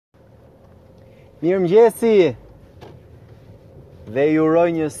Mirëmëngjesi dhe ju uroj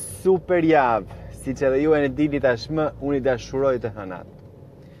një super javë, siç edhe ju e dini tashmë, unë I dashuroj të hënat.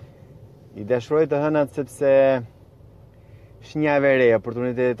 I dashuroj të hënat sepse shnjave re,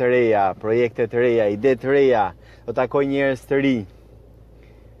 oportunitete të reja, projekte të reja, ide të reja, do takoj njerëz të ri.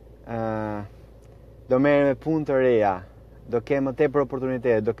 Do merrem me punë të reja, do kem më tepër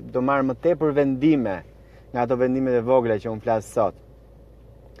oportunitete, do marr më tepër vendime nga ato vendimet e vogla që unë flas sot.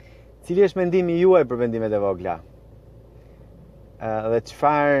 Cili është mendimi juaj për vendimet e vogla? Dhe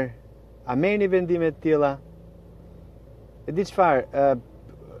çfarë, a merrni vendime të tilla? E di çfarë,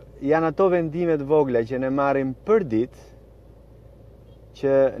 janë ato vendime të vogla që ne marrim për ditë,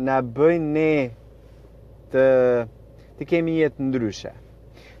 që na bëjnë ne të kemi jetë ndryshe.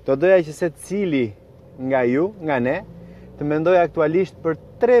 Do doja që secili nga ju, nga ne, të mendoj aktualisht për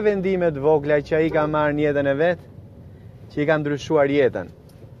 3 vendime të vogla që ai ka marrë në jetën e vet, që I ka ndryshuar jetën.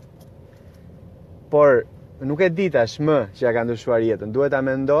 Por nuk e di tashmë që ja ka ndryshuar jetën. Duhet ta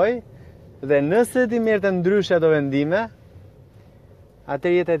mendoj dhe nëse ti merrte ndryshe ato vendime,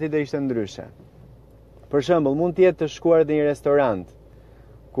 atëherë jeta e tij do ishte ndryshe. Për shembull, mund të jetë të shkuar në një restorant,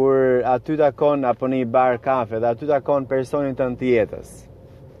 kur aty takon apo në një bar kafe dhe aty takon personin tënd të jetës.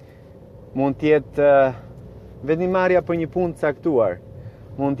 Mund të jetë vendimarrja për një punë të caktuar.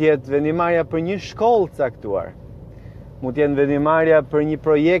 Mund të jetë vendimarrja për një shkollë të caktuar. Mund të jetë vendimarrja për një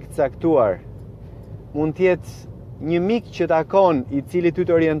projekt të caktuar. Mund të jetë një mik që takon I cili ty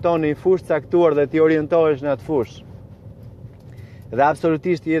të orienton në një fushë caktuar dhe ti orientohesh në atë fushë. Dhe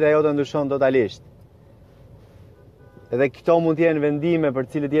absolutisht jeta jote ndryshon totalisht. Edhe këto mund të jenë vendime për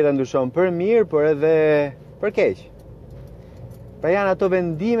të cilët jeta ndryshon për mirë, por edhe për keq. Pra janë ato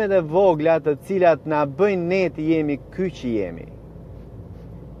vendimet e vogla të cilat na bëjnë ne të jemi ky që jemi.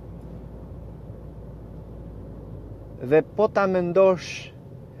 Dhe po ta mendosh,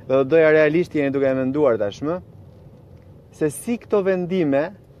 dhe do doja realisht jeni duke menduar tashmë, se si këto vendime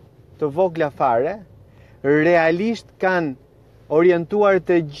të vogla fare realisht kanë orientuar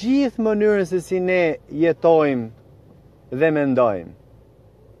të gjithë mënyrën se si ne jetojmë dhe mendojmë.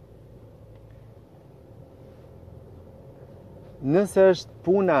 Nëse është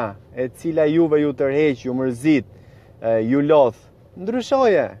puna e cila juve ju tërheq, ju mërzit, ju lodh,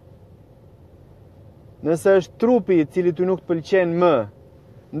 ndryshoje. Nëse është trupi I cili ty nuk të pëlqen më,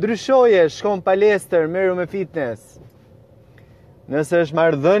 ndryshoje, shkon palestër, merru me fitness. Nëse është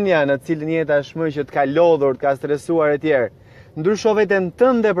marrëdhënia në cilën je tashmë që të ka lodhur, të ka stresuar etj, ndrysho veten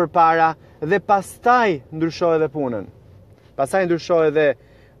tënde përpara dhe pastaj ndrysho edhe punën. Pastaj ndrysho edhe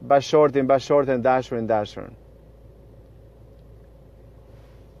bashortin, dashurin.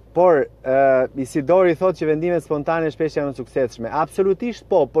 Por Isidori thotë që vendimet spontane shpesh janë suksesshme. Absolutisht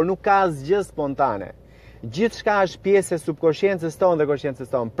po, por nuk ka asgjë spontane. Gjithçka është pjesë e subkonsciencës tonë dhe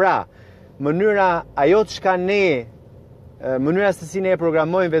konsciencës tonë. Pra, mënyra se si ne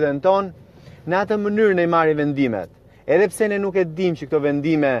programojmë veten tonë, në atë mënyrë ne marrim vendimet. Edhe pse ne nuk e dimë që këto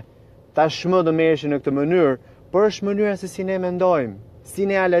vendime tashmë do merreshin në këtë mënyrë, por është mënyra se si ne mendojmë, si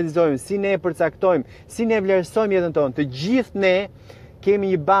ne analizojmë, si ne përcaktojmë, si ne vlerësojmë jetën tonë. Të gjithë ne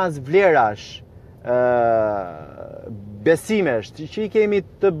kemi një bazë vlerash, besimesh, që I kemi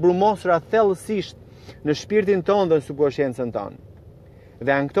të brumosura thellësisht në shpirtin tonë dhe në subkonsciencën tonë.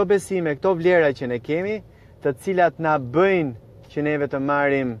 Dhe janë këto besime, këto vlera që ne kemi, të cilat na bëjnë që neve të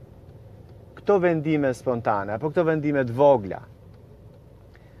marrim këto vendime spontane, apo këto vendime të vogla.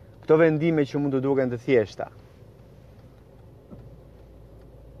 Këto vendime që mund të duken të thjeshta.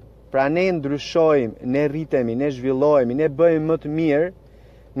 Pra ne ndryshojmë, ne rritemi, ne zhvillohemi, ne bëjmë më të mirë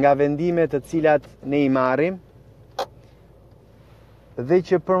nga vendimet të cilat ne I marrim dhe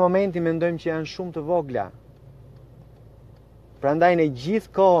që për momentin mendojmë që janë shumë të vogla. Prandaj ne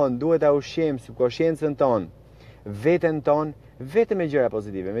gjithë kohën duhet ta ushqejmë subkonsciencën tonë, veten tonë, vetëm me gjëra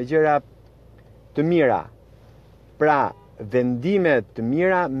pozitive, me gjëra të mira. Pra, vendimet të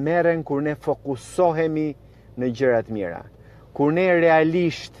mira merren kur ne fokusohemi në gjëra të mira. Kur ne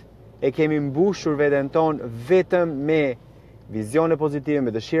realisht e kemi mbushur veten tonë vetëm me vizione pozitive,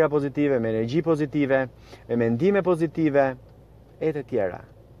 me dëshira pozitive, me energji pozitive, me mendime pozitive e të tjera.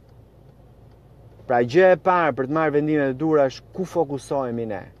 Pra gjë e parë për të marrë vendime të dhura është ku fokusohemi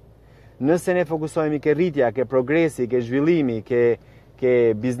ne. Nëse ne fokusohemi ke rritja, ke progresi, ke zhvillimi, ke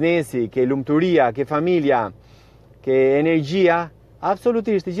biznesi, ke lumturia, ke familja, ke energjia,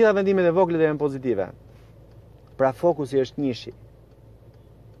 absolutisht të gjitha vendimet e vogla janë pozitive. Pra fokusi është njëshi.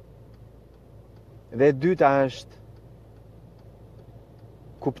 Dhe dyta është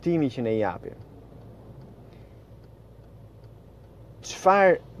kuptimi që ne japim.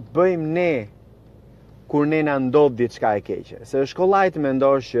 Çfarë bëjmë ne kur ne na ndodh diçka e keqe. Se është kollaj të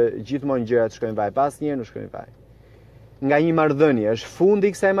mendosh që gjithmonë gjërat shkojnë vaj, pas njerë nuk shkojnë vaj. Nga një marrëdhënie, është fundi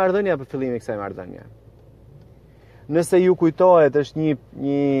i kësaj marrëdhënie apo fillimi i kësaj marrëdhënie? Nëse ju kujtohet, është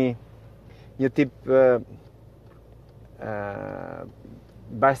një tip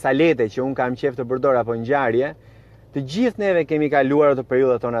barsalete që unë kam qef të përdor apo ngjarje, të gjithë neve kemi kaluar ato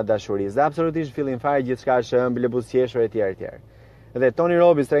periudhat tona dashurisë. Dhe absolutisht fillim fare gjithçka është ëmbël, buzëqeshur etj etj. Dhe Tony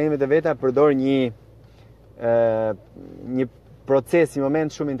Robbins trajnimet e veta përdor një proces, një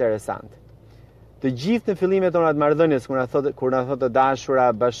moment shumë interesant. Të gjithë në fillimet tona të marrëdhënies, kur na thotë të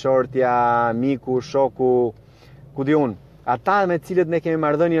dashura, bashortja, miku, shoku, ku di unë, ata me cilët ne kemi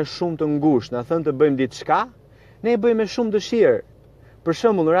marrëdhënie shumë të ngushtë, na thënë të bëjmë diçka, ne e bëjmë me shumë dëshirë. Për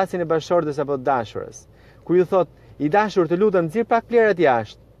shembull, në rastin e bashortës apo të dashurës, kur ju thot i dashur të lutem nxjerr pak plerat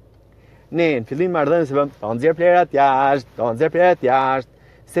jashtë. Ne në fillim marrëdhënies vëm, "Do nxjerr plerat jashtë, do nxjerr plerat jashtë",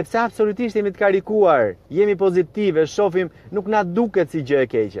 sepse absolutisht jemi të karikuar, jemi pozitive, shohim, nuk na duket si gjë e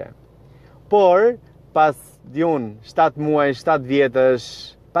keqe. Por pas 7 muaj, 7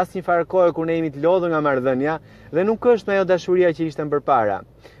 vjetësh, pas një farë kohe kur ne jemi të lodhur nga marrëdhënia dhe nuk është me ajo dashuria që ishte përpara.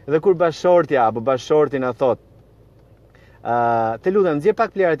 Dhe kur bashortja apo bashorti na thot, "Të lutem nxjerr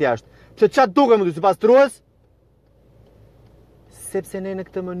pak plerat jashtë", "Pse çfarë dukem ty si pastrues?" Sepse ne në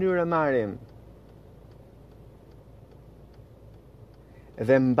këtë mënyrë marrim.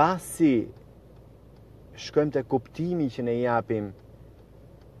 Dhe mbasi shkojmë te kuptimi që ne japim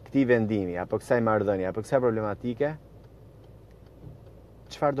këtij vendimi, apo kësaj marrëdhënie, apo kësaj problematike,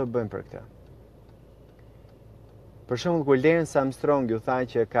 çfarë do bëjmë për këtë? Për shembull, kur Lance Armstrong ju tha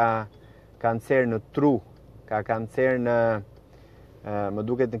që ka kancer në tru, ka kancer në më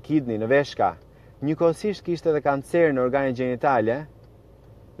duket në kidney, në veshka, njëkohësisht kishte edhe kancer në organet gjenitale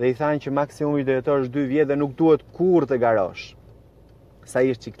dhe i thanë që maksimumi do jetosh 2 vjet dhe nuk duhet kurrë të garosh. Sa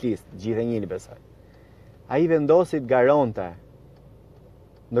i është ciklist, gjithë e njëni besoj. Ai vendosi të garonte,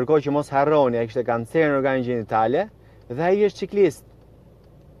 ndërkohë që mos harroni, ai kishte kancer në organet gjenitale dhe ai është ciklist.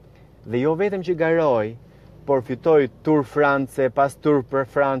 Dhe jo vetëm që garoi, por fitoi Tour France, pas Tour për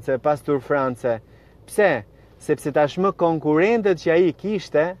France, pas Tour France. Pse? Sepse tashmë konkurrentët që ai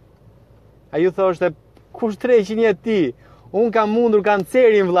kishte, ai ju thoshte, "Kush 300 ti? Unë kam mundur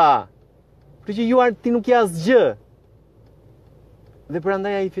kancerin, vlla. Kështu që ti nuk je asgjë." Dhe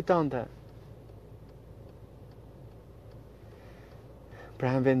prandaj ai fitonte. Pra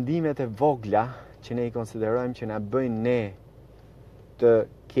në vendimet e vogla që ne i konsiderojmë që na bëjnë ne të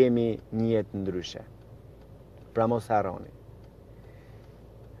kemi një jetë ndryshe. Pra mos harroni.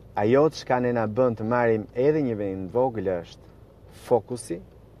 Ajo çka ne na bën të marrim edhe një vend vogël është fokusi,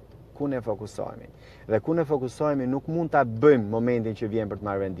 ku ne fokusohemi. Dhe ku ne fokusohemi nuk mund ta bëjmë momentin që vjen për të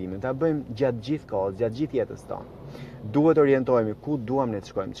marrë vendimin, ta bëjmë gjatë gjithë kohës, gjatë gjithë jetës tonë. Duhet orientohemi ku duam ne të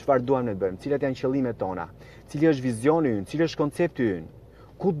shkojmë, çfarë duam ne të bëjmë, cilat janë qëllimet tona, cili është vizioni ynë, cili është koncepti ynë,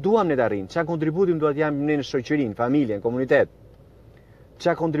 ku duam ne të arrijmë, çfarë kontributi duhet japim ne në shoqërinë, familjen, komunitet.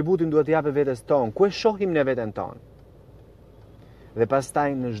 Çfarë kontributi duhet të japë vetes tonë, ku e shohim ne veten tonë. Dhe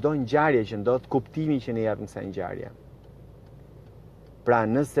pastaj në çdo ngjarje që ndodh, kuptimi që ne japim kësaj ngjarje. Pra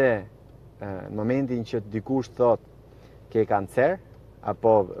nëse në momentin që dikush thot ke kancer,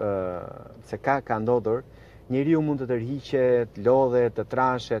 apo se ka ndodhur, njeriu mund të tërhiqet, lodhet, të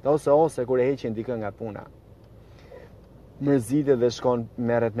trashet, ose kur e heqin dikë nga puna. Mërzitet dhe shkon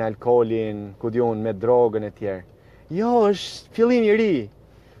merret me alkoolin, ku diun, me drogën e tjerë. Jo, është fillim i ri.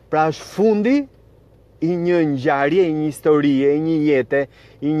 Pra është fundi i një ngjarje, i një historie, i një jete,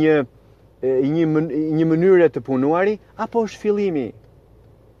 i një mënyre të punuari, apo është fillimi.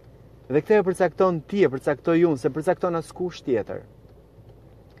 Dhe këtë e përcakton ti, e përcaktoj unë, se përcakton askush tjetër.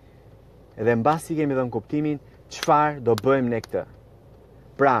 Edhe mbasi kemi dhënë kuptimin, çfarë do bëjmë ne këtë.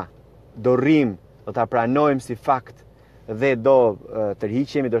 Pra, do rrim, do ta pranojmë si fakt dhe do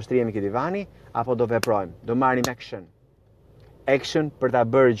tërhiqemi, do shtrihemi këtë divani, apo do veprojmë, do marrim action. Action për ta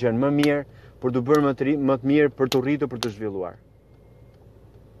bërë gjën më mirë, për të bërë më të mirë, për të rritur, për të zhvilluar.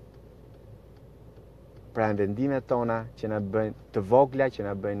 Pra në vendimet tona që na bëjnë të vogla që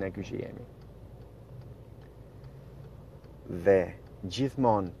na bëjnë ne ky që jemi. Dhe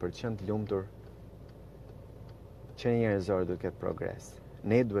gjithmonë për të qenë të lumtur, që njerëzor duhet ketë progres.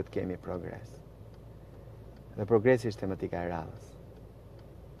 Ne duhet kemi progres. Dhe progresi është tematika e radhës.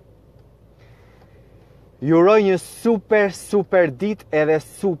 Ju uroj një super ditë edhe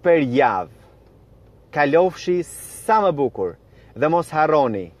super javë. Kalofshi sa më bukur dhe mos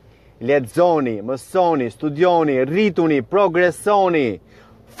harroni. Lexoni, mësoni, studioni, rrituni, progresoni,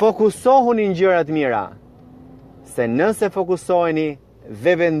 fokusohuni në gjërat mira. Se nëse fokusoheni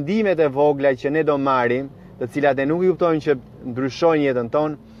dhe vendimet e vogla që ne do marrim, të cilat ne nuk kuptojmë që ndryshojnë jetën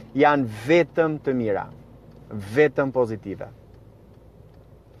tonë, janë vetëm të mira. vetëm pozitive.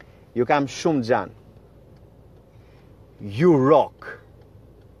 Ju kam shumë gjanë. You rock.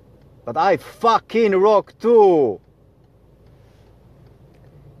 But I fucking rock too.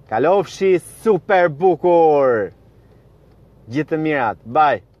 Kalofshi super bukur. Gjithë të mirat.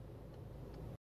 Bye.